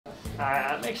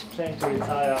I'm actually planning to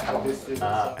retire after this season.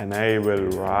 And I will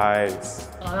rise.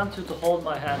 I want you to hold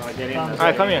my hand.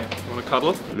 Alright, come here. Wanna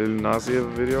cuddle? Little Nazi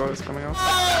video is coming out.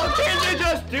 Oh, can you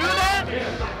just do that?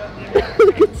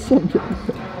 Look at something.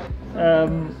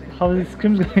 How is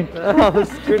scrims going? How's the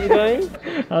script going?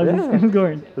 How's the scrims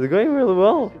going? It's going really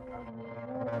well.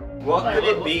 What could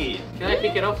it be? Can I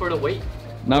pick it up for the weight?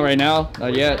 Not right now,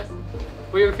 not yet.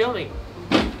 We were filming.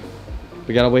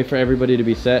 We gotta wait for everybody to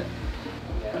be set.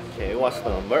 Okay, what's the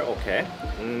number? Okay.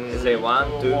 Say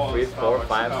 1, 2, 3, 4,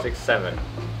 5, 6, 7.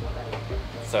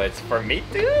 So it's for me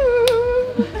too.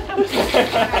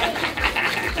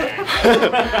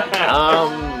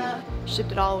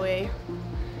 Shipped it all away.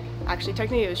 Actually,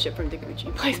 technically it was shipped from the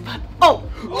Gucci place, but oh!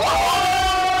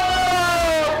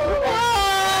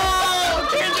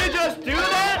 Can you just do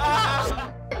that?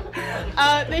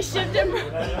 They shipped him. Oh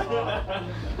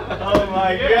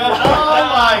my god! Oh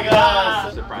my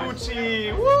god!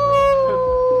 Gucci! Woo!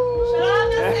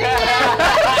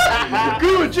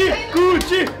 Gucci!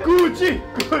 Gucci! Gucci!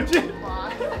 Gucci!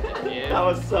 That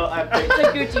was so epic. It's a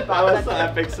Gucci box. That was so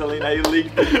epic, Selena. You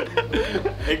leaked.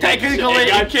 Technically,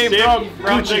 it came from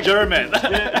Gucci German.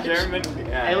 German.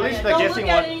 Yeah. At least the Don't guessing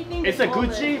look at one. anything It's a below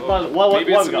Gucci, it. but what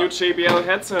Maybe it's a new JBL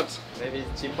headset. Maybe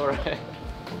it's cheaper.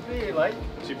 Really like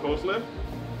Chipotle,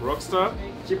 Rockstar,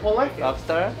 Chipotle?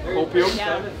 Lobster. Opium.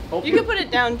 Yeah. You can put it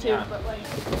down too, but like.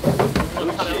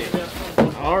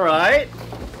 All right.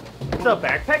 It's a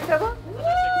backpack cover.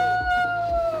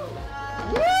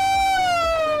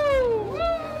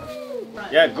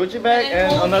 Yeah, Gucci bag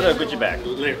and another Gucci bag.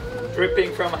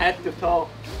 Dripping from head to toe.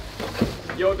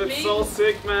 Yo, that's so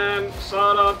sick, man.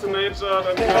 Shout out to Nature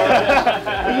and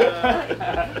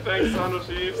thanks, Sano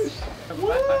Thieves.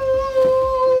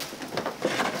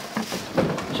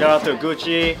 Shout out to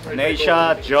Gucci,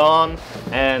 Neisha, John,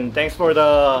 and thanks for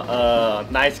the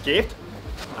nice gift.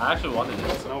 I actually wanted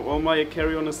it. So, all my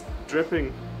carry-on is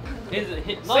dripping.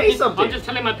 Say something. I'm just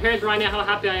telling my parents right now how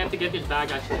happy I am to get this bag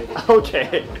actually.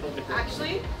 Okay.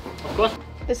 Actually, Of course.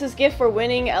 this is gift for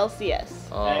winning LCS.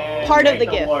 And Part of make the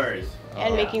gift. words.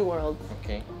 And making worlds.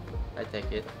 Okay, I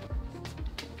take it.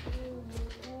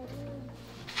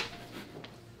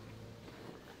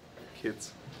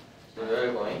 Kids. So where are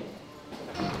you going?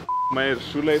 My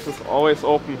shoelace is always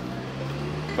open,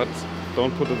 but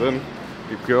don't put it in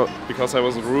because I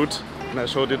was rude and I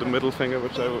showed you the middle finger,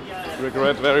 which I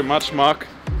regret very much, Mark.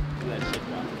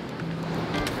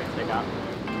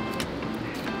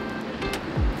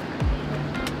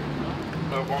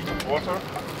 I want water.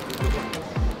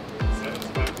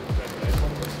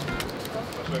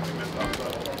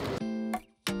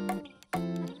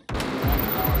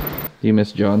 Do you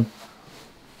miss John?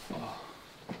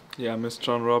 Yeah, I miss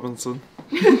John Robinson.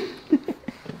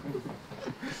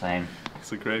 Same.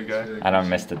 He's a great guy. I don't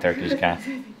miss the Turkish cat.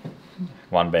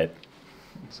 One bit.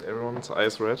 Is everyone's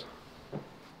eyes red?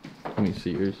 Let me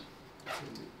see yours.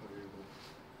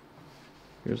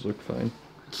 Yours look fine.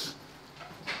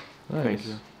 Nice. Thank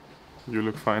you. You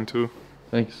look fine too.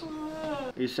 Thanks.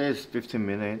 It says 15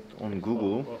 minutes on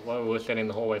Google. What were we standing in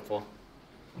the hallway for?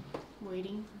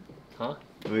 Waiting Huh?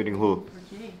 Waiting who? for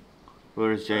Jay.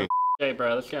 Where's Jay? Hey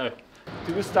bro, let's go.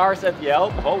 2 stars at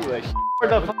Yelp? Holy sh**. For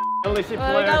the LEC players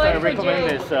gotta I wait for recommend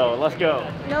Jay. this, so let's go.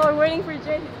 No, we're waiting for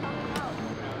Jay to come out.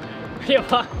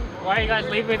 Yeah, why are you guys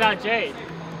leaving without Jay?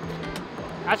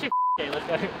 Actually, Jay, let's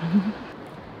go.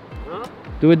 Huh?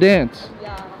 Do a dance.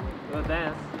 Yeah. Go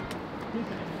dance.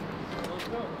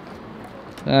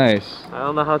 Nice. I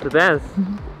don't know how to dance.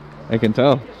 I can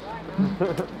tell.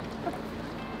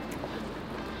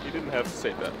 You didn't have to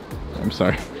say that. I'm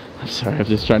sorry. I'm sorry. I'm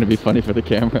just trying to be funny for the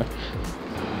camera.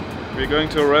 We're going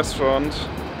to a restaurant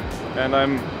and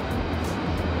I'm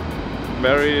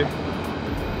very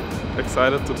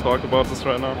excited to talk about this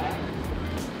right now.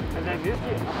 And then this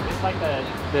is like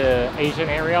the Asian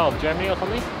area of Germany or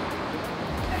something?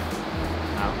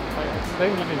 I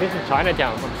think this is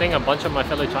Chinatown. I'm seeing a bunch of my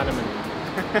fellow Chinamen.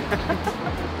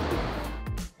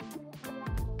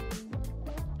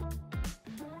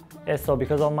 Yeah, so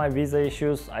because of my visa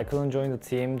issues, I couldn't join the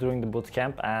team during the boot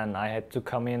camp and I had to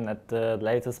come in at the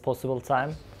latest possible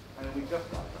time.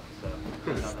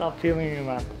 Stop filming me,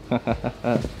 man.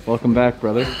 Welcome back,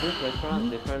 brother. Is this restaurant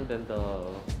different than the...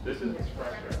 This is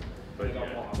fresher. But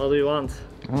yeah. What do you want?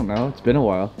 I don't know. It's been a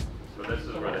while. So this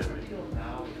is Riot.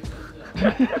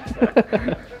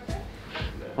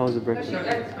 How was the breakfast?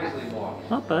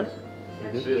 Not bad.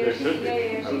 There should be. I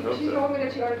would hope so.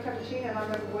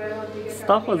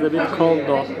 Stuff was a bit cold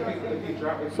though,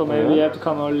 so maybe you have to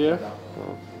come earlier.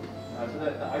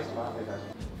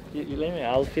 You let me,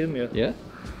 I'll film you. Yeah?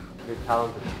 You're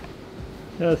talented.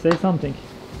 Yeah, say something.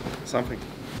 Something.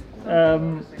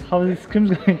 How is the scrims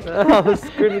going? How's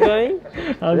Scrim going?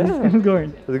 How's the scrims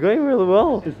going? It's going really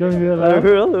well. It's going really well.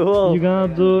 Really well. You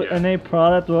gonna do NA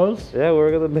product roles? Yeah,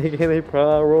 we're gonna make any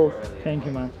pro rolls. Thank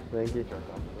you, man. Thank you.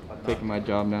 Taking my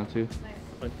job now too.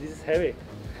 But this is heavy.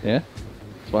 Yeah,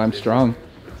 that's why I'm strong.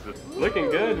 Looking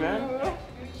good, man.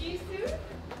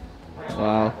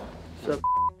 Wow.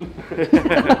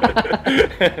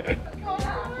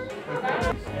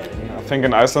 I think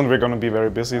in Iceland we're going to be very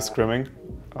busy scrimming.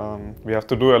 We have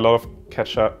to do a lot of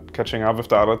catching up with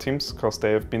the other teams because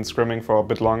they have been scrimming for a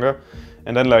bit longer.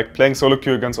 And then like playing solo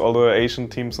queue against all the Asian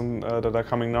teams that are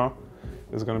coming now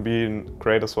is going to be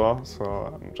great as well. So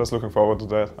I'm just looking forward to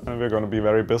that. And we're going to be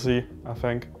very busy, I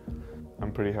think.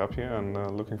 I'm pretty happy and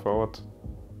looking forward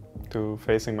to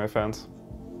facing my fans.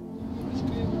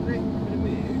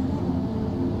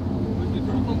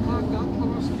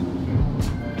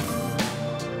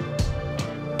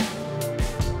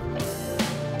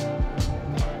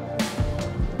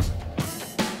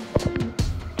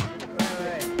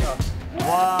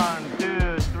 One,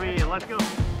 two, three, let's go.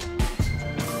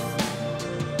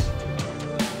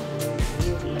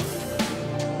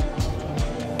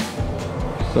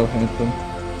 So handsome.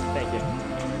 Thank you.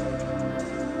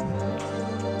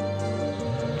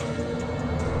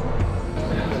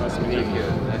 Nice to meet you.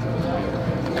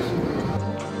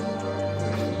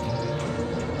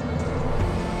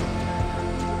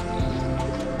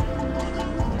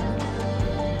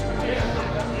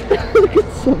 Look at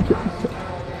something.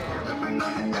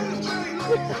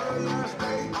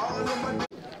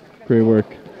 Great work.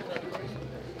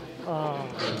 How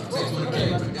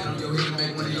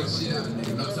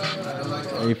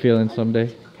are you feeling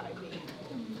someday?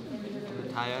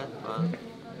 Tired, but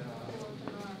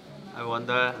I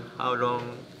wonder how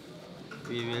long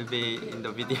we will be in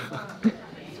the video.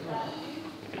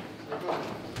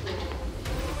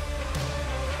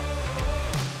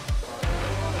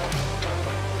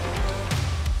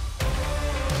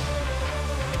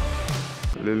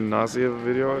 Lil Nazi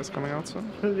video is coming out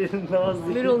soon. Little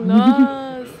Nazi. Little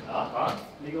Nas.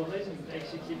 League of Legends is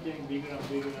actually keep getting bigger and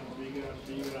bigger and bigger and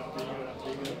bigger and bigger and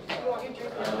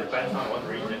bigger. Depends on what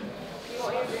region.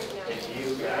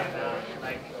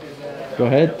 Go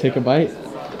ahead, take a bite.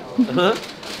 Huh?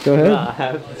 Go ahead. I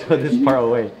have to throw this part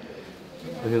away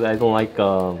because I don't like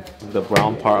the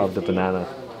brown part of the banana.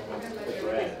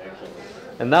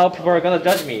 And now people are gonna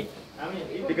judge me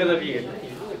because of you.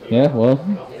 Yeah, well.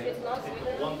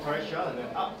 One first shot and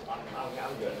then up.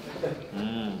 I'm good.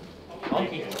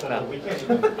 Okay, so we can.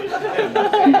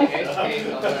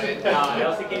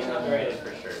 LCK is underrated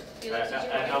for sure.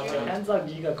 Hands are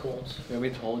giga cold. You want me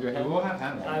to hold your hand? We will have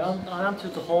hands. I want you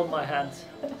to hold my hands.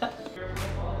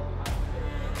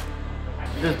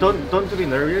 Just don't be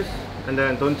nervous, and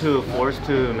then don't too force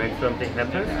to make something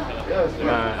happen.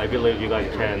 I believe you guys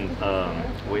can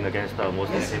win against the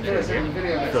most teams here.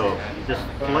 So just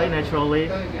play naturally,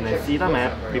 and then see the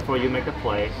map before you make a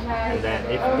play. And then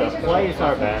if the plays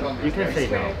are bad, you can say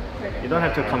no. You don't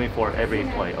have to come in for every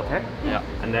play, okay? Yeah.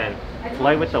 And then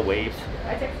play with the waves.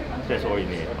 That's all you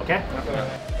need, okay?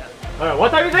 Alright,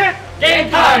 what time is it? Game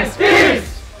time,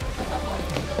 Thieves!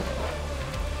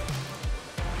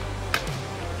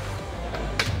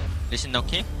 Listen,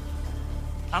 okay?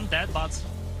 I'm dead, but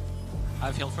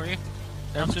I feel for you.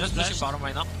 I'm just pushing bottom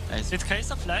right now. Nice. Did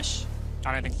Heist a flash?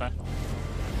 I don't think so.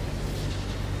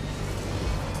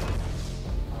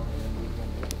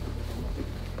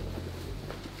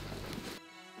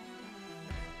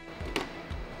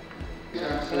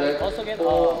 Also get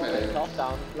self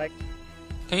down. Like.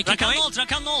 Can you keep going?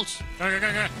 Rakan ult! Go.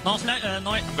 No flash,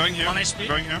 no. I'm going here. 1 HP.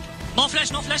 Going here. No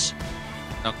flash.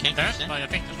 Okay. There? No, I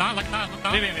think. No.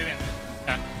 We win.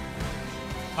 Yeah.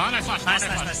 Oh, nice flash.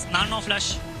 Nice. No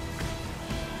flash.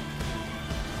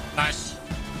 Nice.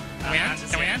 Can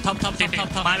we end? Top. My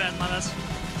bad.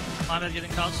 My bad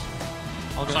getting caught.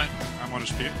 Okay. Fine. I'm on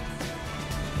HP.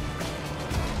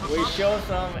 We show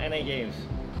some NA games.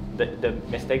 The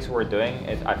mistakes we're doing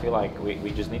is, I feel like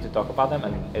we just need to talk about them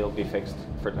and it'll be fixed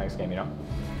for the next game, you know?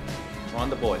 We're on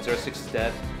the board. 0-6 is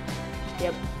dead.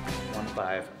 Yep.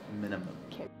 1-5 minimum.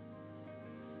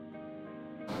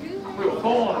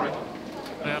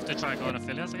 We have to try going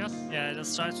affiliates, I guess. Yeah,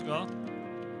 let's try to go.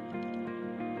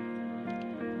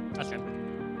 That's good.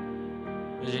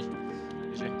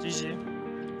 GG.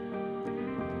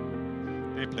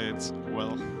 They played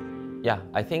well. Yeah,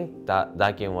 I think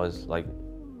that game was like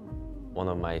one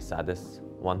of my saddest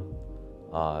one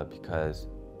because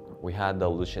we had the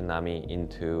Lucian Nami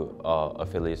into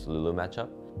affiliates Lulu matchup.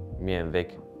 Me and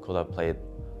Vic could have played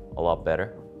a lot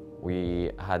better.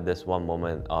 We had this one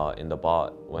moment in the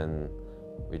bot when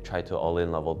we tried to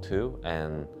all-in level 2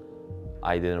 and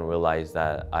I didn't realize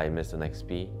that I missed an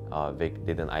XP. Vic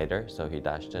didn't either, so he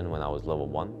dashed in when I was level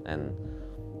 1. And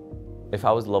if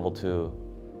I was level 2,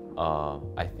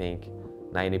 I think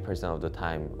 90% of the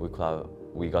time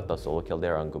we got the solo kill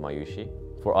there on Gumayushi.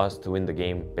 For us to win the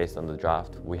game based on the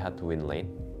draft, we had to win lane,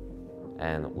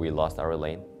 and we lost our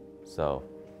lane. So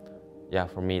yeah,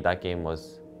 for me that game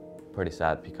was pretty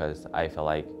sad because I felt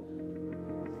like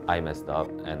I messed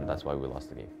up, and that's why we lost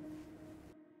the game.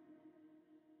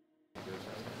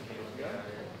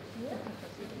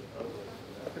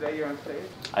 Today you're on stage.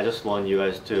 I just want you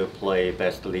guys to play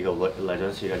best League of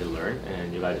Legends you guys learn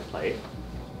and you guys play.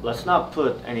 Let's not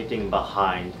put anything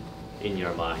behind in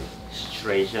your mind.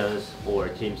 Situations or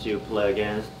teams you play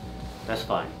against, that's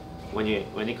fine. When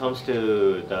it comes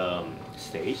to the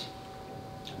stage,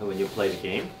 when you play the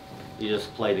game, you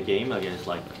just play the game against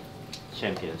like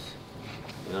champions.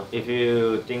 You know, if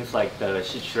you think like the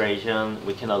situation,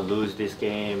 we cannot lose this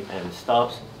game and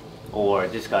stops, or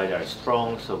these guys are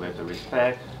strong, so we have to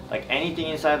respect. Like anything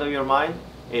inside of your mind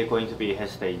is going to be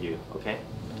hesitate you, okay?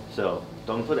 So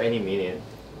don't put any meaning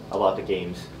about the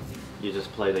games. You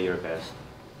just play your best.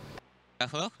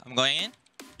 Hello, I'm going in.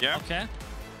 Yeah. Okay.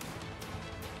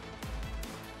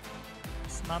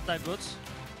 It's not that good.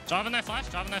 Drive a knife flash,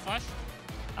 drive a knife flash.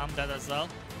 I'm dead as well.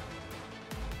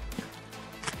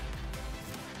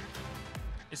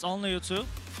 It's only you two.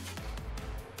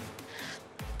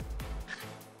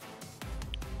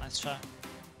 Nice try.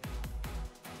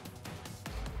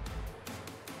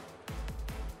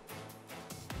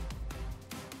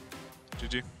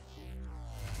 GG.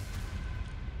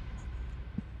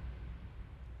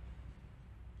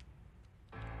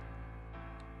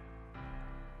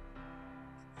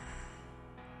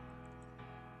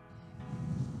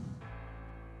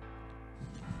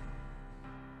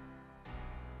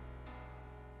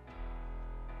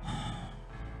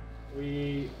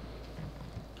 We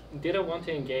didn't want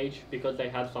to engage because they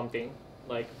had something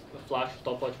like a flash,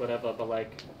 stopwatch, whatever. But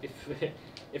like,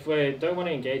 if we don't want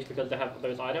to engage because they have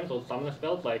those items or summoner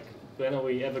spells, like when are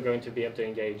we ever going to be able to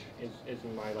engage? Is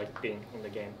my like thing in the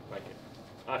game. Like,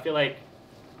 I feel like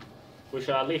we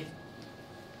should at least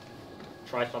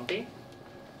try something.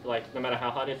 Like no matter how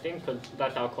hard it seems, because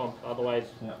that's our comp. Otherwise,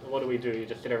 what do? You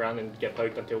just sit around and get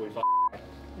poked until we f***.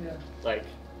 Yeah. Like.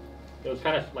 It was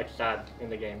kind of like sad in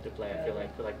the game to play. I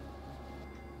feel like.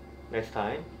 Next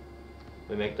time,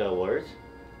 we make the awards.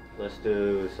 Let's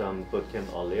do some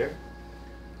bootcamp earlier.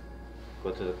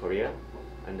 Go to the Korea,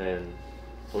 and then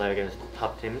play against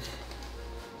top teams.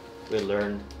 We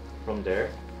learn from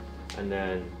there, and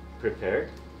then prepare,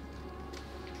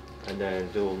 and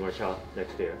then do one more shot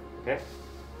next year. Okay?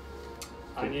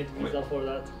 I need visa for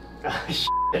that.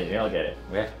 You'll get it.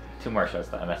 We have 2 more shows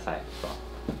to MSI. So.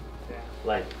 Yeah.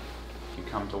 Like. You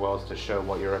come to Worlds to show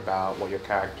what you're about, what your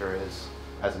character is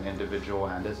as an individual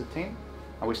and as a team.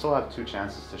 And we still have 2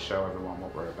 chances to show everyone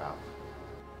what we're about.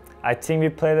 I think we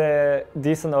played a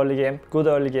decent early game, good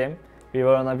early game. We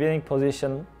were in a winning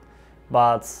position,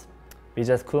 but we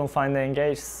just couldn't find the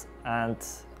engage. And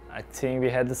I think we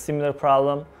had a similar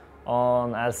problem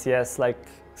on LCS like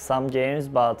some games,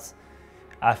 but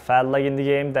I felt like in the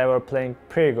game they were playing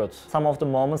pretty good. Some of the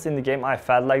moments in the game I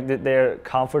felt like their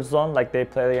comfort zone, like they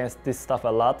played against this stuff a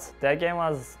lot. Their game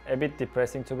was a bit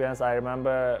depressing, to be honest. I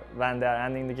remember when they are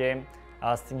ending the game,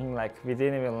 I was thinking like we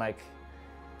didn't even like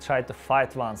try to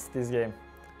fight once this game.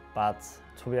 But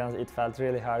to be honest, it felt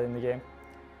really hard in the game.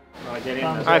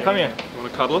 Alright, come here. Wanna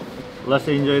cuddle? Let's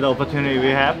enjoy the opportunity we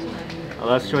have.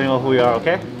 Let's show you who we are,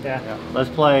 okay? Yeah. Let's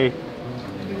play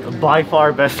by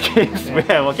far best games we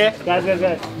have, okay? Guys,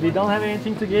 we don't have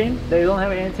anything to gain. They don't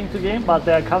have anything to gain, but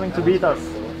they are coming to beat us.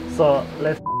 So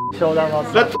let's show them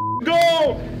what's Let's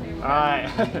go! Alright.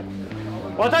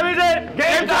 What time is it?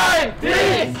 Game time!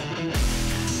 Thieves!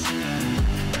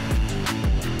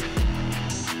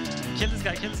 Kill this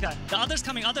guy. The others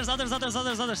coming, others.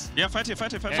 Yeah, fight here.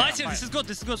 Fight here, this is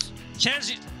good.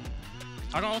 Charge it.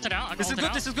 I got ulted out. This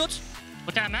is good.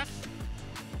 Look at MF.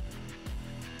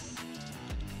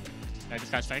 Yeah, this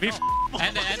guy's fake.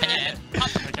 And.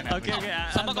 Okay.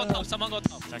 Someone go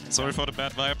top. Sorry for the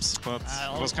bad vibes, but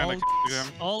it was kind of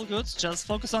game. All good. Just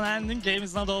focus on ending. Game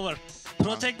is not over.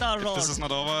 Protect our lord. If this is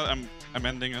not over, I'm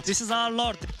ending it. This is our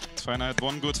lord. It's fine. I had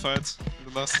 1 good fight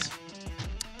in the last.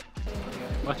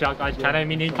 Watch out, guys. Cannon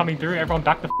minion coming through. Everyone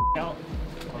back the out.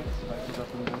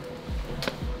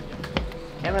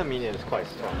 Cannon minion is quite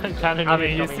strong. I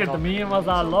mean, you said the minion was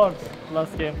our lord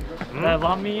last game. The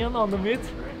 1 minion on the mid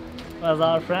was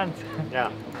our friend.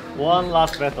 Yeah. One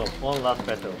last battle.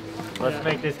 Let's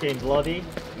make this game bloody,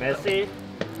 messy.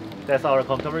 That's our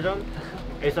comp version.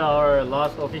 It's our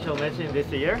last official match in this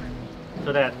year,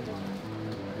 so that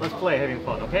let's play, having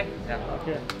fun, okay? Yeah.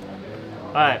 Okay.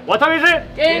 Alright, what time is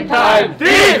it? Game time,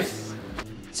 Thieves!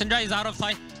 Syndra is out of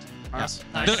fight. Nice.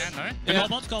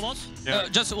 Go bots. Yeah.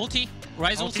 Just ulti.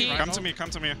 Rise ulti. Come to me, come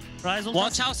to me. Rise ulti.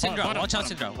 Watch out Syndra. Watch out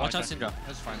Syndra. Watch out Syndra.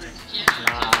 That's fine.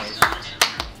 Nice.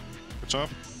 Good job.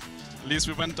 At least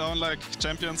we went down like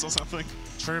champions or something.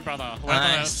 True, brother. We're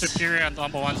the superior and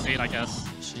 #1 seed, I guess.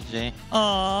 GG.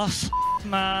 Oh,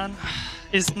 man.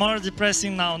 It's more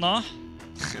depressing now, no?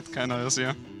 It kinda is,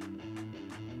 yeah.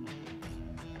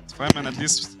 It's fine, man. At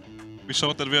least we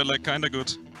showed that we are like kinda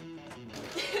good.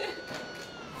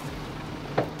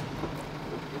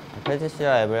 I'm pretty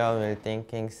sure everyone will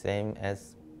thinking same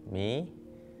as me.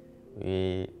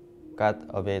 We got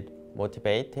a bit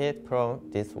motivated from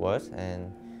these words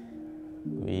and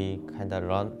we kinda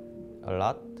learned a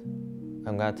lot.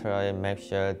 I'm gonna try and make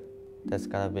sure that's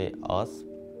gonna be us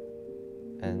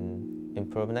and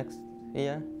improve next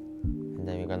year. And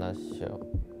then we're gonna show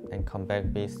and come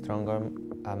back be stronger.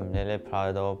 I'm really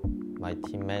proud of my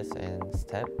teammates and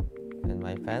staff and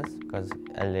my fans because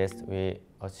at least we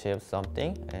achieved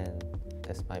something and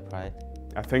that's my pride.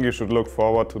 I think you should look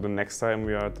forward to the next time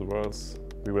we are at the Worlds.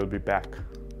 We will be back.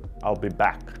 I'll be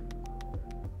back.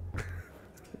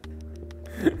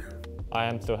 I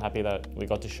am so happy that we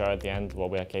got to show at the end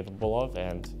what we are capable of,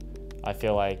 and I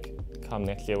feel like come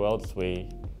next year Worlds we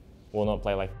will not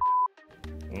play like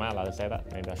am I allowed to say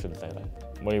that? Maybe I shouldn't say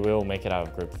that. We will make it out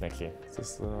of groups next year.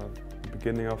 This is the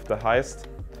beginning of the heist.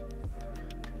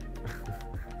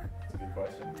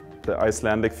 The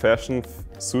Icelandic fashion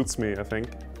suits me, I think.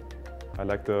 I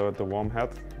like the warm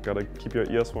hat. Gotta keep your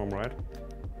ears warm, right?